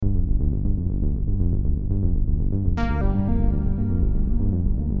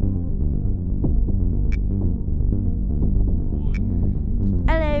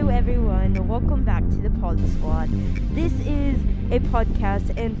welcome back to the Pod Squad. This is a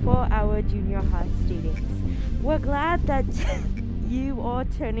podcast and for our junior high students. We're glad that you are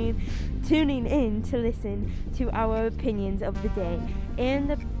tuning in to listen to our opinions of the day and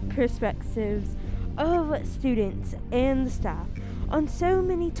the perspectives of students and the staff on so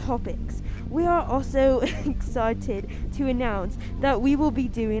many topics. We are also excited to announce that we will be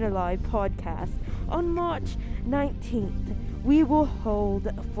doing a live podcast on March 19th. We will hold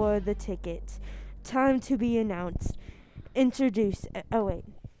for the tickets. Time to be announced. Introduce. Hello,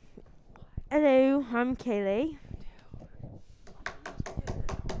 I'm Kaylee.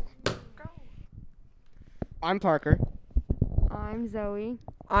 I'm Parker. I'm Zoe.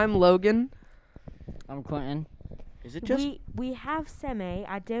 I'm Logan. I'm Quentin. Is it just? We have Seme.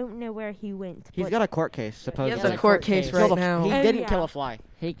 I don't know where he went. He's got a court case, He supposedly. has a court case Killed right a- now. He Oh, didn't yeah. kill a fly.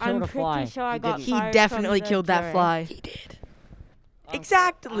 He I'm killed a fly. pretty sure I He got didn't. He fired definitely from the killed that jury. fly. He did. I'm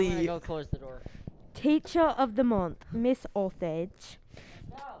Exactly. gonna go close the door. Teacher of the Month, Miss Orthage.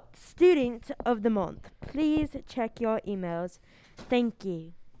 Student of the Month, please check your emails. Thank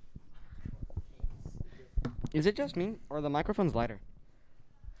you. Is it just me, or the microphone's lighter?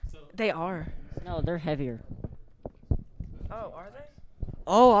 They are. No, they're heavier. Oh, are they?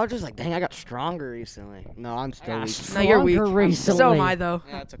 Oh, I was just like, dang, I got stronger recently. No, I'm still weak. No, you're weak. Stronger recently. So am I, though.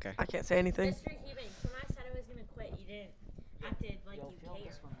 Yeah, it's okay. I can't say anything. Mr. Eubanks, when I said I was gonna quit, you didn't acted like you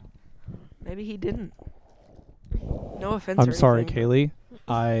cared. Maybe he didn't. No offense. I'm or sorry, anything.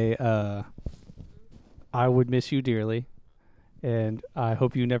 Kaylee. I would miss you dearly, and I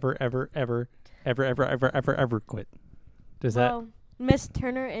hope you never, ever quit. Does Well, Miss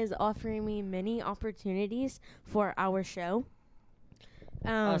Turner is offering me many opportunities for our show. So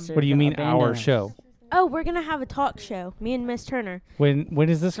what do you you're mean gonna our abandon us? show? Oh, we're gonna have a talk show, me and Miss Turner. When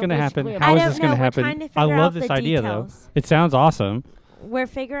is this So going to happen? basically, How I is don't this going know, to we're happen? trying to I figure love out this the idea details. though. It sounds awesome. We're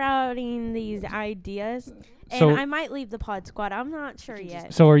figuring these ideas, and So- I might leave the Pod Squad. I'm not sure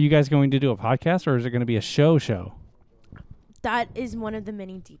yet. So are you guys going to do a podcast, or is it going to be a show? That is one of the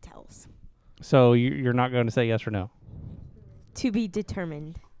many details So you're not going to say yes or no? to be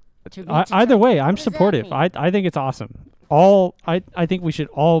determined. To be Either way, I'm What does that supportive. mean? I think it's awesome. I think we should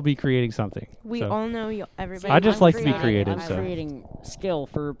all be creating something. We So- all know everybody. I just wants like to be create creative, I'm so. creating skill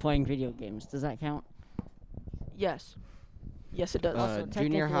for playing video games. Does that count? Yes. Yes, it does. Also,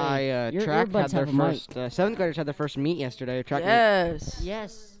 Junior technically, high your track had earbuds their have a mic. first. 7th graders had their first meet yesterday. Track meet. Yes.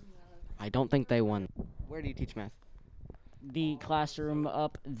 Yes. I don't think they won. Where do you teach math? The classroom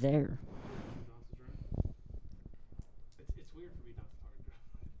up there. It's weird for me not to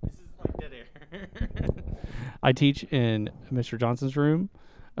talk. This is like dead air. I teach in Mr. Johnson's room,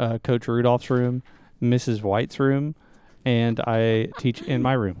 Coach Rudolph's room, Mrs. White's room, and I teach in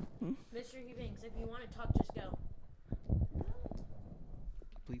my room. Mr. Eubanks, if you want to talk, just go.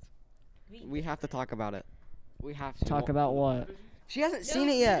 Please. We have to talk about it. We have to. Talk about what? She hasn't seen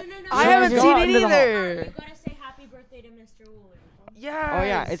it yet. I So haven't you're seen out it into the hall. either. You gotta say happy birthday to Mr. Woolard. Yes. Oh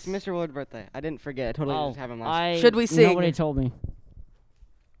yeah, it's Mr. Willard's birthday. I didn't forget. I totally just have him last. Should we sing? Nobody told me.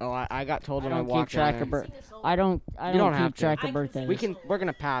 Oh, I got told I when I don't keep walked track in of there. I don't You don't have keep to. track of birthdays. We're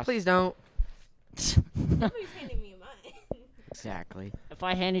gonna pass. Please don't. Nobody's handing me mine. Exactly. If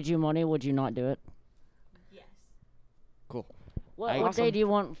I handed you money, would you not do it? Yes. Cool. What Awesome. day do you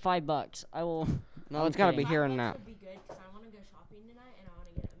want $5? I will. No, I'm it's gotta be kidding. here and now. Would be good because I want to go shopping tonight and I want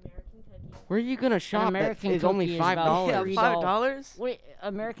to get American cookies. Where are you gonna shop? That American is only cookie is $5. about Yeah, $3. $5. Wait,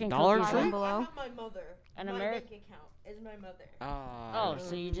 American Dollar cookies. Tree? are- Below. My mother. An my Ameri- bank account is my mother. Oh,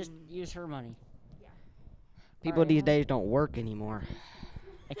 so you just use her money. People Alright. these days don't work anymore.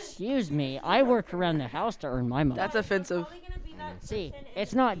 Excuse me, I work around the house to earn my money. That's offensive. Probably gonna be that See, person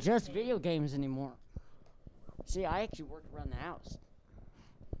it's not just video games anymore. See, I actually work around the house.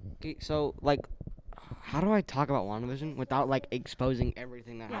 Okay, so like, how do I talk about WandaVision without like exposing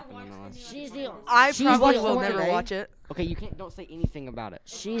everything that happened in the last? She's the. I she's probably the will only- never watch it. Okay, you can't. Don't say anything about it.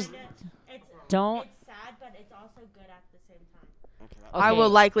 She's. It's Don't. It's sad, but it's also good at the same time. Okay. I Okay. will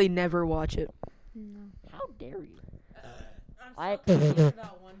likely never watch it. How dare you? I'm I- so confused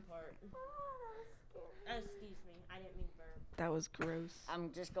about one part. Excuse me, I didn't mean burp. That was gross.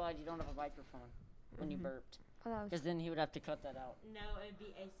 I'm just glad you don't have a microphone when you burped, Oh, because then he would have to cut that out. No, it'd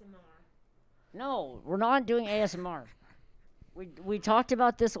be ASMR. No, we're not doing ASMR. We talked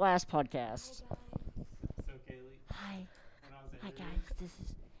about this last podcast. So Kaylee, Hi, when I was hi guys. This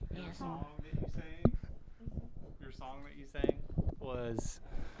is ASMR. song that you sang, your song that you sang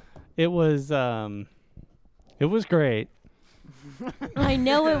it was great. I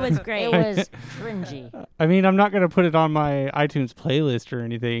know it was great. It was cringy. I mean, I'm not going to put it on my iTunes playlist or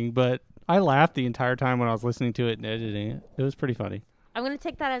anything, but I laughed the entire time when I was listening to it and editing it. It was pretty funny. I'm gonna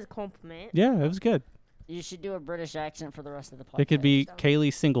take that as a compliment. Yeah, it was good. You should do a British accent for the rest of the podcast. It could be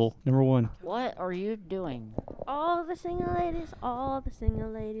Kaylee Single, number 1. What are you doing? All the single ladies, all the single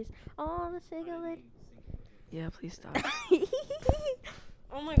ladies, all the single ladies. Yeah, please stop.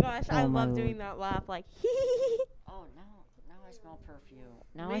 Oh my gosh, I Oh my love doing lord. that laugh. Like, Oh, now I smell perfume.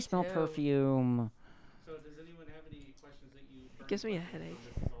 Now Me I smell too. perfume. So does anyone have any questions that you Gives me a headache.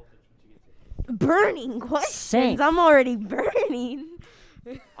 burning questions. Same. I'm already burning.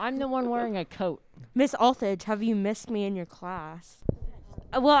 I'm the one wearing a coat. Miss Althage, have you missed me in your class?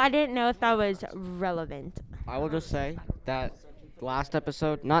 Well, I didn't know if that was relevant. I will just say that last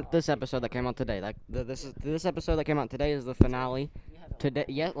episode, not this episode that came out today. Like this episode that came out today is the finale.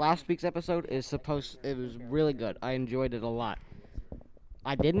 Today, last week's episode is it was really good. I enjoyed it a lot.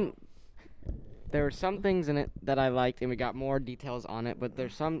 There were some things in it that I liked, and we got more details on it. But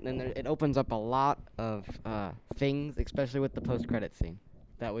there's it opens up a lot of things, especially with the post-credit scene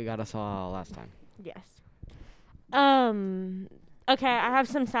that we saw last time. Yes. Okay, I have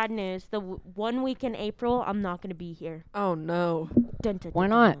some sad news. The 1 week in April, I'm not gonna be here. Oh no. Dun, dun, Why dun,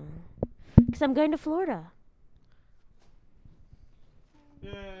 not? dun. Because I'm going to Florida.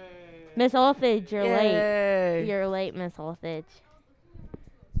 Miss Althage, you're late. Yay. You're late, Miss Althage.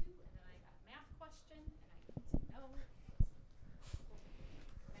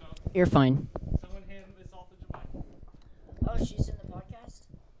 You're fine. Someone hand Miss Althage a mic. Oh, she's in the podcast?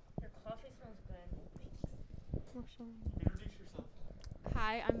 Your coffee smells good. Introduce yourself.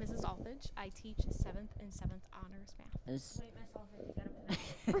 Hi, I'm Mrs. Althage. I teach 7th and 7th honors math. Is- Wait, Miss Althage, you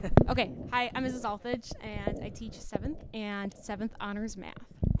gotta put Okay, hi, I'm Mrs. Althage, and I teach 7th and 7th honors math.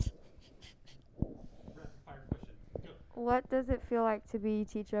 Rapid fire question. Go. What does it feel like to be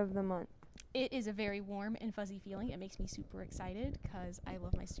Teacher of the Month? It is a very warm and fuzzy feeling. It makes me super excited because I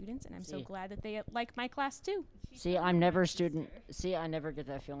love my students, and I'm so See. glad that they like my class too. See, I'm never student. See, I never get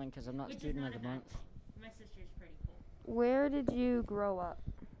that feeling because I'm not student of the month. My sister's pretty cool. Where did you grow up?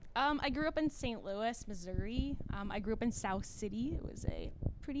 I grew up in St. Louis, Missouri. I grew up in South City. It was a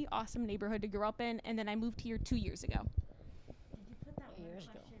pretty awesome neighborhood to grow up in, and then I moved here 2 years ago. Did you put that one Years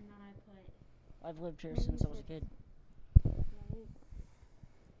ago. question that I put? I've lived here since I was a kid.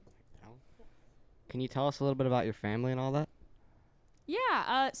 Can you tell us a little bit about your family and all that?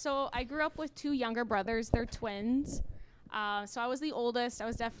 Yeah, so I grew up with 2 younger brothers. They're twins. So I was the oldest. I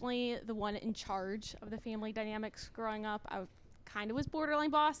was definitely the one in charge of the family dynamics growing up. I kind of was borderline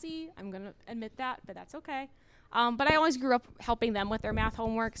bossy. I'm going to admit that, but that's okay. But I always grew up helping them with their math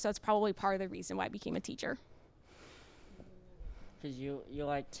homework, so it's probably part of the reason why I became a teacher. Because you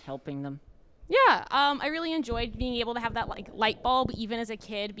liked helping them. Yeah, I really enjoyed being able to have that like light bulb, even as a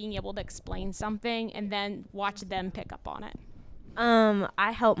kid, being able to explain something and then watch them pick up on it.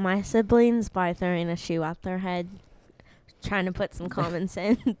 I help my siblings by throwing a shoe at their head, trying to put some common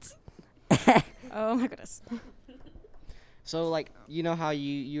sense. Oh my goodness. So, like, you know how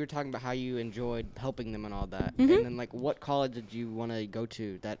you were talking about how you enjoyed helping them and all that. Mhm. And then, like, what college did you want to go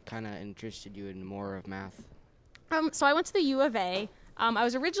to that kind of interested you in more of math? So I went to the U of A. I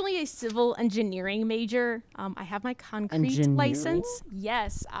was originally a civil engineering major. I have my concrete Engineering? license.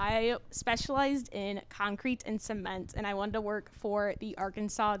 Yes, I specialized in concrete and cement, and I wanted to work for the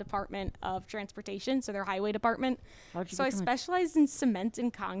Arkansas Department of Transportation, so their highway department. How'd you So I become a- specialized in cement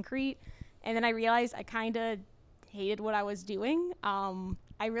and concrete, and then I realized I kind of hated what I was doing.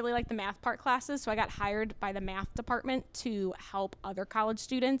 I really liked the math part classes, so I got hired by the math department to help other college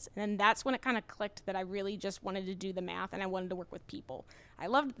students, and then that's when it kind of clicked that I really just wanted to do the math and I wanted to work with people. I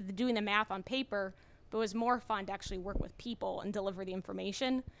loved doing the math on paper, but it was more fun to actually work with people and deliver the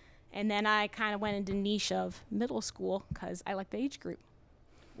information. And then I kind of went into niche of middle school because I like the age group.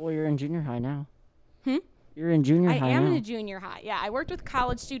 Well, you're in junior high now. Hmm? You're in junior I high am now. in a junior high. Yeah, I worked with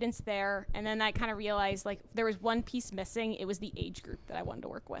college students there, and then I kind of realized like there was one piece missing. It was the age group that I wanted to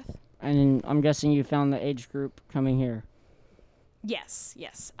work with. And I'm guessing you found the age group coming here. Yes,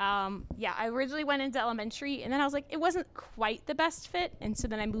 yes. Yeah, I originally went into elementary, and then I was like, it wasn't quite the best fit, and so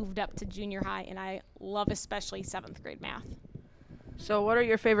then I moved up to junior high, and I love especially 7th grade math. So, what are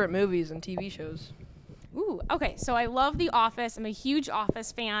your favorite movies and TV shows? Ooh, okay. So I love The Office. I'm a huge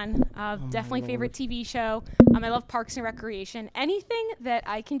Office fan. Definitely favorite TV show. I love Parks and Recreation. Anything that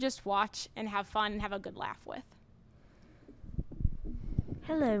I can just watch and have fun and have a good laugh with.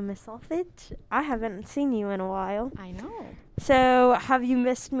 Hello, Miss Althage. I haven't seen you in a while. I know. So, have you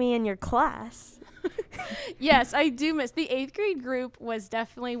missed me in your class? Yes, I do miss. The 8th grade group was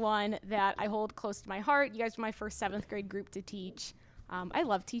definitely one that I hold close to my heart. You guys were my first 7th grade group to teach. I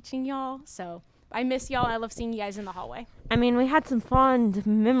love teaching y'all, so I miss y'all. I love seeing you guys in the hallway. I mean, we had some fond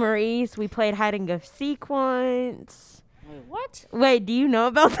memories. We played hide and go seek once. Wait, what? Wait, do you know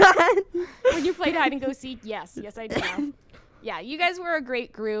about that? When you played hide and go seek, yes, I do. Yeah, you guys were a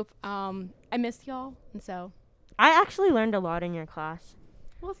great group. I missed y'all, and so. I actually learned a lot in your class.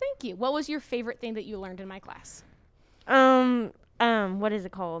 Well, thank you. What was your favorite thing that you learned in my class? What is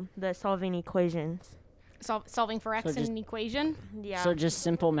it called? The solving equations. Solving for x in an equation. Yeah. So just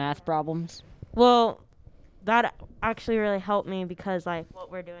simple math problems? Well, that actually really helped me because, like,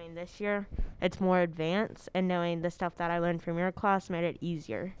 what we're doing this year, it's more advanced, and knowing the stuff that I learned from your class made it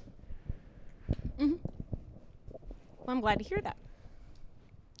easier. Well, I'm glad to hear that.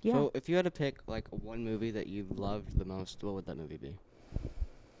 Yeah. So if you had to pick like one movie that you loved the most, what would that movie be?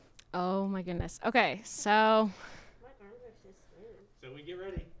 Oh my goodness. Okay, so. So we get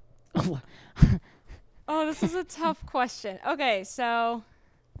ready. Oh, this is a tough question. Okay, so.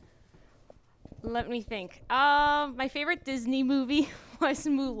 Let me think. My favorite Disney movie was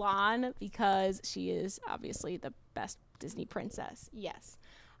Mulan because she is obviously the best Disney princess. Yes.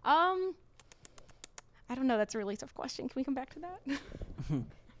 I don't know. That's a really tough question. Can we come back to that?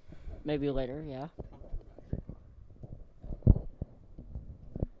 Maybe later, yeah.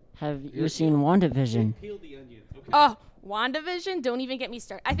 Have you seen WandaVision? Peel the onion. Okay. Oh, WandaVision? Don't even get me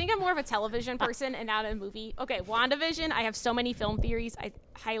started. I think I'm more of a television person and not a movie. Okay, WandaVision. I have so many film theories. I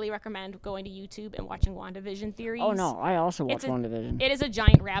highly recommend going to YouTube and watching WandaVision theories. Oh no, I also watch It's a- WandaVision. It is a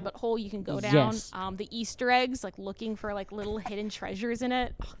giant rabbit hole you can go down. Yes. The Easter eggs, like looking for like little hidden treasures in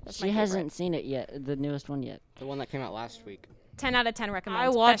it. Oh, that's my She favorite. hasn't seen it yet, the newest one yet. The one that came out last week. 10 out of 10 recommend. I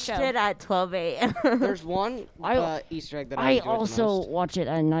Best watched show. it at 12 a.m. There's one Easter egg that I I enjoyed the also most. watch it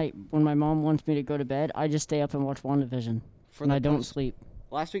at night when my mom wants me to go to bed. I just stay up and watch WandaVision, For and the I don't post- sleep.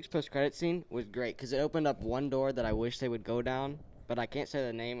 Last week's post-credit scene was great because it opened up one door that I wish they would go down, but I can't say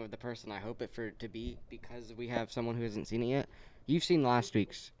the name of the person I hope it for to be because we have someone who hasn't seen it yet. You've seen last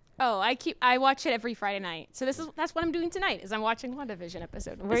week's. Oh, I watch it every Friday night. So that's what I'm doing tonight. Is I'm watching WandaVision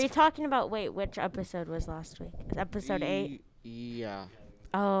episode. Were you talking about, which episode was last week? Episode 8? Yeah.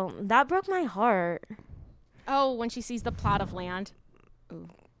 Oh, that broke my heart. Oh, when she sees the plot of land. Ooh,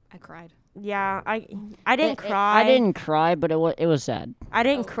 I cried. Yeah, I didn't I cry. didn't cry, but it was sad. I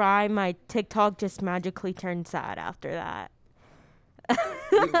didn't cry. My TikTok just magically turned sad after that.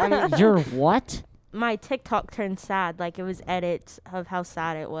 I mean, You're what? My TikTok turned sad, like it was edits of how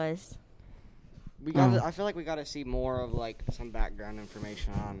sad it was. we got. I feel like we got to see more of like some background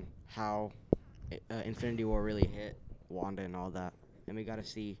information on how Infinity War really hit Wanda and all that, and we got to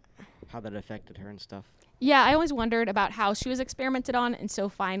see how that affected her and stuff. Yeah, I always wondered about how she was experimented on, and so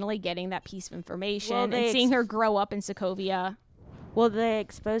finally getting that piece of information Well, and they seeing her grow up in Sokovia. Well, they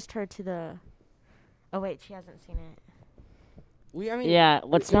exposed her to the. Oh wait, she hasn't seen it. Yeah,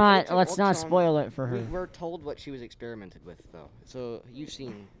 let's in not Age of let's not Ultron, spoil it for her. We're told what she was experimented with, though. So you've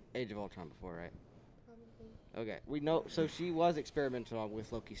seen Age of Ultron before, right? Okay, we know. So she was experimented on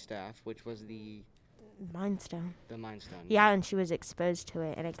with Loki's staff, which was the Mind Stone. Mind Stone. Yeah, and she was exposed to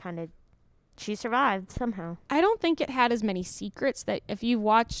it, and it kind of. She survived somehow. I don't think it had as many secrets that if you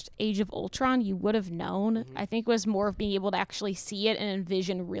watched Age of Ultron, you would have known. Mm-hmm. I think it was more of being able to actually see it and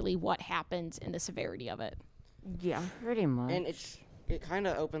envision really what happens and the severity of it. Yeah. Pretty much. And it kind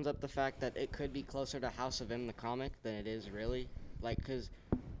of opens up the fact that it could be closer to House of M, the comic, than it is really. Like, because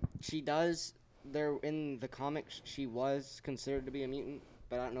she does, there in the comics, she was considered to be a mutant,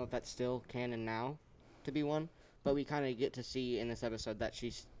 but I don't know if that's still canon now to be one. But we kind of get to see in this episode that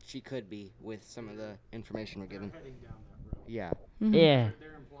she could be with some of the information we're given. Heading down that road. Yeah. Yeah.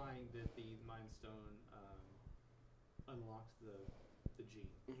 They're implying that the Mind Stone unlocks the gene.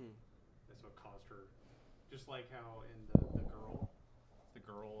 Mm-hmm. That's what caused her. Just like how in the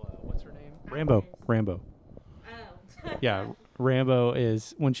girl, what's her name? Rambo. Oh. Yeah, Rambo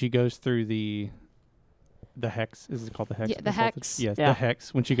is when she goes through the hex. Is it called the hex? Yeah, the This voltage? hex. Yes, Yeah. the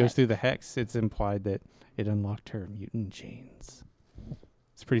hex. When she goes Hex. through the hex, it's implied that it unlocked her mutant genes.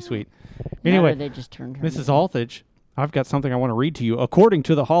 It's pretty sweet. Now Anyway, they just turned her. Mrs. Althage, I've got something I want to read to you. According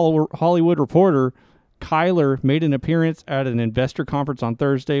to the Hollywood Reporter, Kyler made an appearance at an investor conference on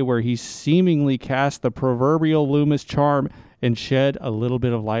Thursday where he seemingly cast the proverbial Loomis charm and shed a little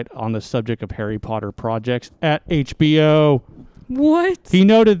bit of light on the subject of Harry Potter projects at HBO. What? He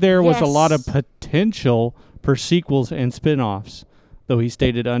noted there was a lot of Yes. potential for sequels and spin-offs, though he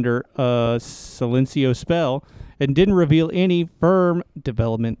stated under a silencio spell and didn't reveal any firm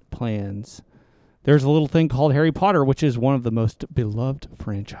development plans. There's a little thing called Harry Potter, which is one of the most beloved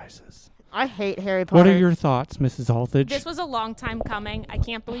franchises. I hate Harry Potter. What are your thoughts, Mrs. Althage? This was a long time coming. I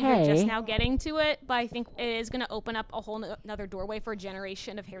can't believe we're just Hey. now getting to it, but I think it is going to open up a whole another doorway for a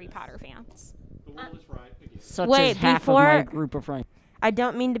generation of Harry Potter fans. The world is right again. Such Wait, as half of my before- group of friends. I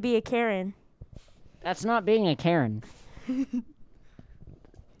don't mean to be a Karen. That's not being a Karen.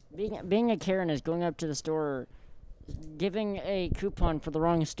 Being a Karen is going up to the store, giving a coupon for the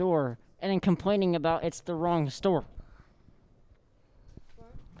wrong store, and then complaining about it's the wrong store.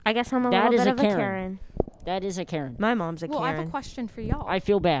 I guess I'm a That little is bit a of a Karen. Karen. That is a Karen. My mom's a Well, I have Karen. a question for y'all. I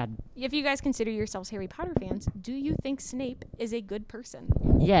feel bad. If you guys consider yourselves Harry Potter fans, do you think Snape is a good person?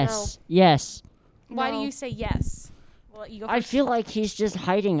 Yes. Yes. Why do No. you say yes? Well, you go I first. feel like he's just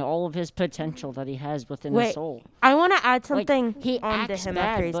hiding all of his potential that he has within Wait, his soul. I want to add Like, something he on to acts him bad,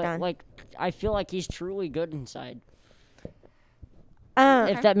 after he's but done. like I feel like he's truly good inside.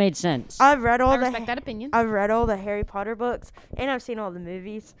 Okay. If that made sense. I've read all I the respect that opinion. I've read all the Harry Potter books and I've seen all the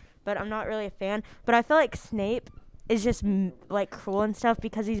movies, but I'm not really a fan. But I feel like Snape is just like cruel and stuff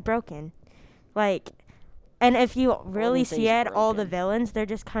because he's broken. Like, and if you really wouldn't say see he's it, all the broken. villains they're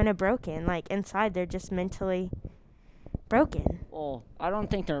just kind of broken. Like inside, they're just mentally broken. Well, I don't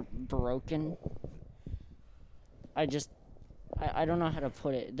think they're broken. I don't know how to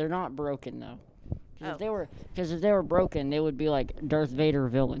put it. They're not broken though. Oh. Because if they were broken, they would be like Darth Vader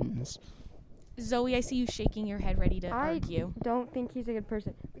villains. Zoe, I see you shaking your head, ready to I argue. don't think he's a good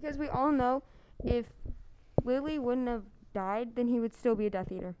person because we all know if Lily wouldn't have died, then he would still be a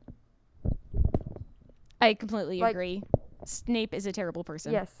Death Eater. I completely Like- agree. Snape is a terrible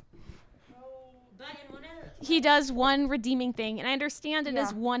person. Yes. He does one redeeming thing, and I understand it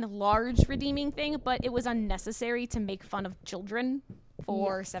is Yeah. one large redeeming thing, but it was unnecessary to make fun of children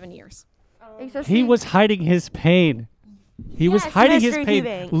for 7 years. Especially He was hiding his pain. He was Yes, hiding his Mr. pain.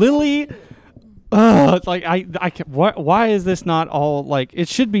 Eubanks. Lily, it's like I can, why is this not all like it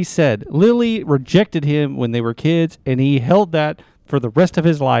should be said? Lily rejected him when they were kids, and he held that for the rest of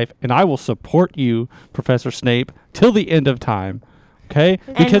his life. And I will support you, Professor Snape, till the end of time. Okay,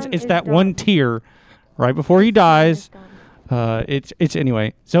 because time it's is that done. one tear right before he dies. done. It's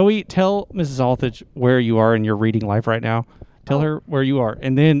anyway. Zoe, tell Mrs. Althage where you are in your reading life right now. Tell her where you are,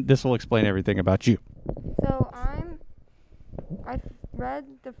 and then this will explain everything about you. So I've read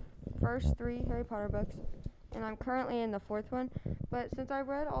the first 3 Harry Potter books, and I'm currently in the 4th one. But since I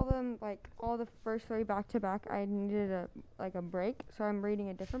read all them, like all the first 3 back to back, I needed a break. So I'm reading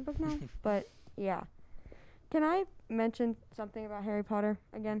a different book now. But yeah, can I mention something about Harry Potter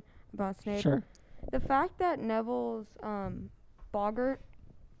again about Snape? Sure. The fact that Neville's boggart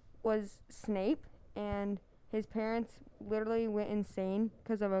was Snape, and his parents literally went insane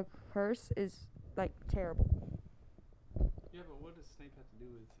because of a curse is like terrible. Yeah, but what does Snape have to do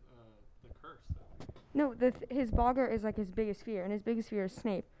with the curse, though? No, his boggart is like his biggest fear, and his biggest fear is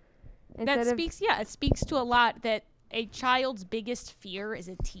Snape. That speaks, it speaks to a lot that a child's biggest fear is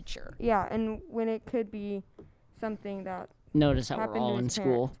a teacher. Yeah, and when it could be something that Notice how we're happened all to in his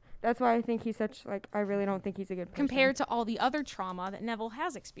school. parents. That's why I think he's such I really don't think he's a good person. Compared to all the other trauma that Neville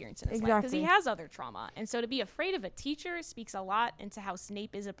has experienced in his life, because he Exactly. has other trauma, and so to be afraid of a teacher speaks a lot into how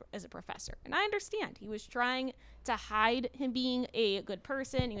Snape is as a professor. And I understand he was trying to hide him being a good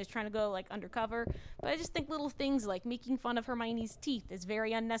person. He was trying to go like undercover, but I just think little things like making fun of Hermione's teeth is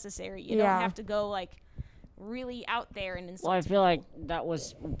very unnecessary. You Yeah. don't have to go like really out there and insult. Well, I feel like that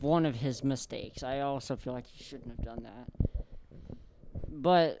was one of his mistakes. I also feel like he shouldn't have done that.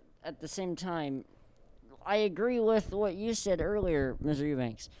 But at the same time, I agree with what you said earlier, Mr.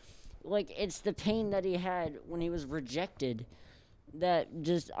 Eubanks. Like, it's the pain that he had when he was rejected that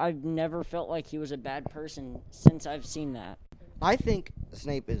just, I've never felt like he was a bad person since I've seen that. I think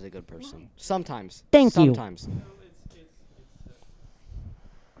Snape is a good person. Sometimes. Thank you. Sometimes.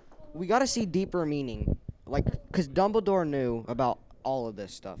 We got to see deeper meaning. Like, because Dumbledore knew about all of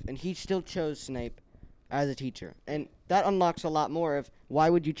this stuff, and he still chose Snape as a teacher. And that unlocks a lot more of why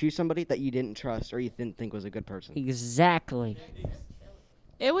would you choose somebody that you didn't trust or you didn't think was a good person. Exactly.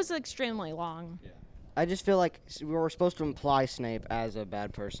 It was extremely long. I just feel like we're supposed to imply Snape as a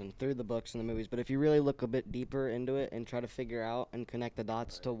bad person through the books and the movies, but if you really look a bit deeper into it and try to figure out and connect the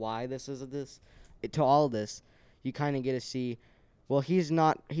dots to why this is to all this, you kind of get to see, well, he's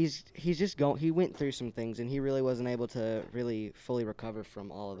just he went through some things and he really wasn't able to really fully recover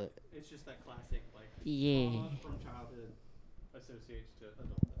from all of it. It's just that classic, like, Yeah. from childhood associates to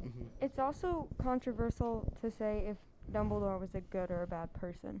adulthood. It's also controversial to say if Dumbledore was a good or a bad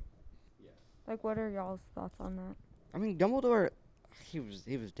person. Yes. Like, what are y'all's thoughts on that? I mean, Dumbledore, he was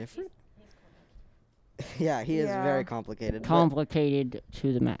different. Yeah, he is Yeah. very complicated. but- Complicated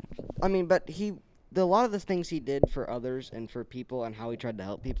to the max. I mean, but a lot of the things he did for others and for people and how he tried to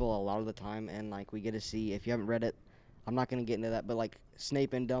help people a lot of the time, and like we get to see, if you haven't read it, I'm not going to get into that, but like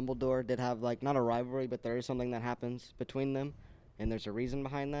Snape and Dumbledore did have like not a rivalry, but there is something that happens between them, and there's a reason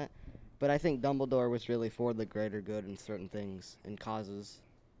behind that. But I think Dumbledore was really for the greater good in certain things and causes.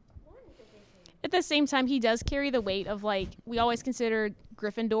 At the same time, he does carry the weight of, like, we always considered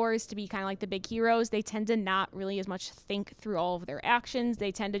Gryffindors to be kind of like the big heroes. They tend to not really as much think through all of their actions.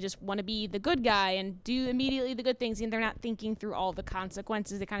 They tend to just want to be the good guy and do immediately the good things, and they're not thinking through all of the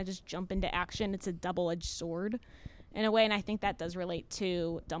consequences. They kind of just jump into action. It's a double-edged sword in a way, and I think that does relate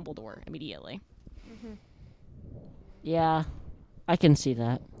to Dumbledore immediately. Yeah, I can see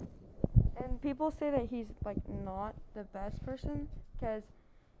that. And people say that he's like not the best person because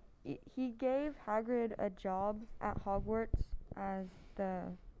he gave Hagrid a job at Hogwarts as the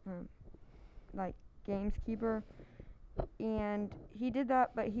like gameskeeper, and he did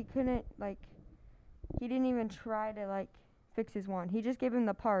that, but he couldn't he didn't even try to fix his wand. He just gave him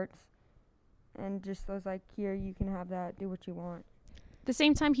the parts and just was like, here, you can have that, do what you want. At the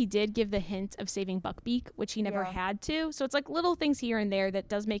same time, he did give the hint of saving Buckbeak, which he never had to. So it's like little things here and there that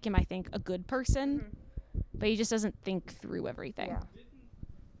does make him, I think, a good person. But he just doesn't think through everything. Yeah.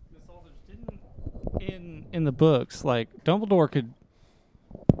 In the books, like Dumbledore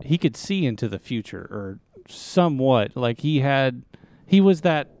could see into the future, or somewhat. Like he was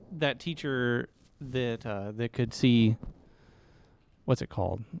that teacher that could see. What's it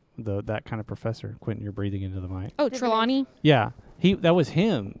called? That kind of professor. Quentin, you're breathing into the mic. Oh, Trelawney? Yeah, that was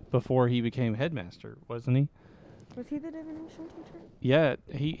him before he became headmaster, wasn't he? Was he the divination teacher? Yeah,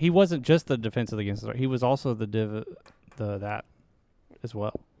 he wasn't just the defense against the dark. He was also that as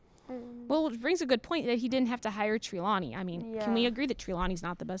well. Well, it brings a good point that he didn't have to hire Trelawney. I mean, can we agree that Trelawney's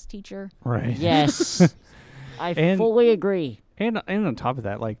not the best teacher? Right. Yes. I fully agree. And on top of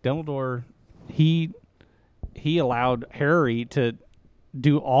that, like Dumbledore, he allowed Harry to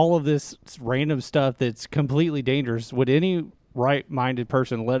do all of this random stuff that's completely dangerous. Would any right-minded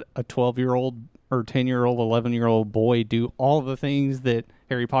person let a 12-year-old or 10-year-old, 11-year-old boy do all the things that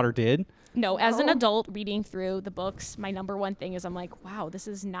Harry Potter did? No, as an adult reading through the books, my number one thing is I'm like, wow, this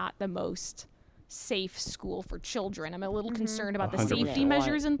is not the most safe school for children. I'm a little concerned about the 100%. safety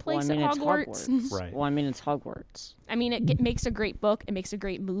measures in place at Hogwarts. Right. Well, I mean, it's Hogwarts. I mean, it makes a great book. It makes a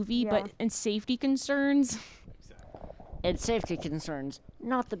great movie, but in safety concerns... It's safety concerns,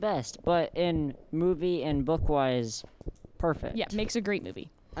 not the best, but in movie and book-wise, perfect. Yeah, makes a great movie.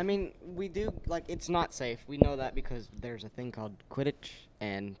 I mean, we do, it's not safe. We know that because there's a thing called Quidditch,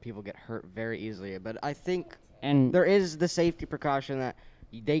 and people get hurt very easily. But I think there is the safety precaution that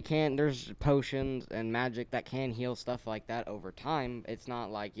there's potions and magic that can heal stuff like that over time. It's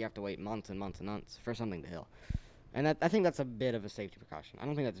not like you have to wait months and months and months for something to heal. And I think that's a bit of a safety precaution. I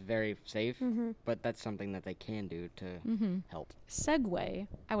don't think that's very safe, but that's something that they can do to help. Segue.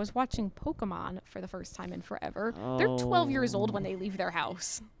 I was watching Pokemon for the first time in forever. They're 12 years old when they leave their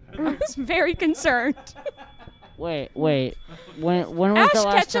house. I was very concerned. Wait. When was the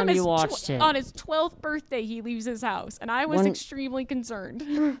last time you watched it? On his 12th birthday, he leaves his house, and I was extremely concerned.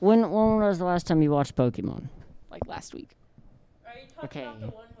 When was the last time you watched Pokemon? Like last week. Okay.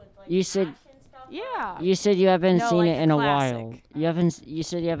 You said... Yeah. You said you haven't seen it in a while. You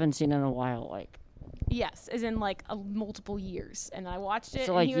said you haven't seen it in a while, Yes, as in multiple years. And I watched it,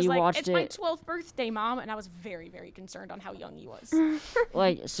 so, and he was like, it's my it... 12th birthday, Mom. And I was very, very concerned on how young he was.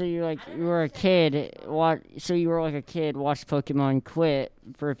 So you were a kid, so you were like a kid, watched Pokemon, quit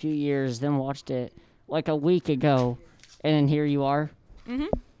for a few years, then watched it like a week ago, and then here you are? Mm-hmm.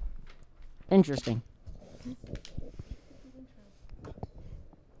 Interesting.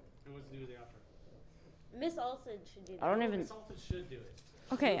 Miss Olsen should do that. I don't even... Miss Olsen should do it.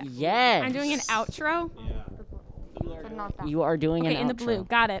 Okay. Yes. I'm doing an outro. Yeah. You are doing an outro. Okay, in the blue.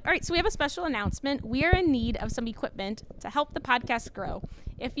 Got it. All right, so we have a special announcement. We are in need of some equipment to help the podcast grow.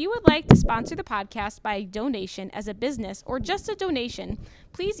 If you would like to sponsor the podcast by donation as a business or just a donation,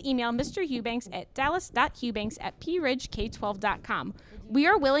 please email Mr. Eubanks at dallas.eubanks@pridgek12.com. We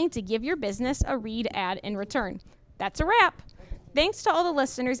are willing to give your business a read ad in return. That's a wrap. Thanks to all the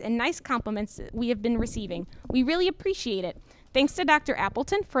listeners and nice compliments that we have been receiving. We really appreciate it. Thanks to Dr.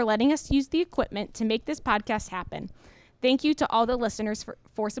 Appleton for letting us use the equipment to make this podcast happen. Thank you to all the listeners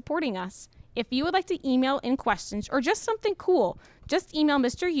for supporting us. If you would like to email in questions or just something cool, just email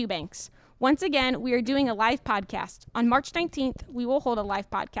Mr. Eubanks. Once again, we are doing a live podcast. On March 19th, we will hold a live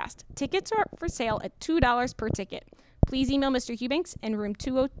podcast. Tickets are for sale at $2 per ticket. Please email Mr. Eubanks in room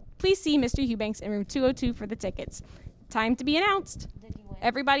 20. Please see Mr. Eubanks in room 202 for the tickets. Time to be announced.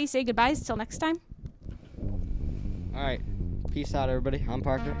 Everybody say goodbyes till next time. All right. Peace out, everybody. I'm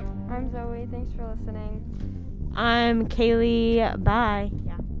Parker. I'm Zoe. Thanks for listening. I'm Kaylee. Bye.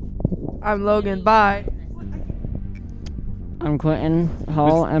 Yeah. I'm Logan. Bye. I'm Quentin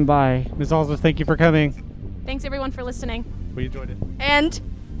Hall, and bye. Ms. Olsen, thank you for coming. Thanks, everyone, for listening. We enjoyed it. And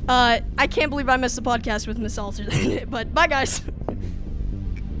I can't believe I missed the podcast with Miss Alter, but bye, guys.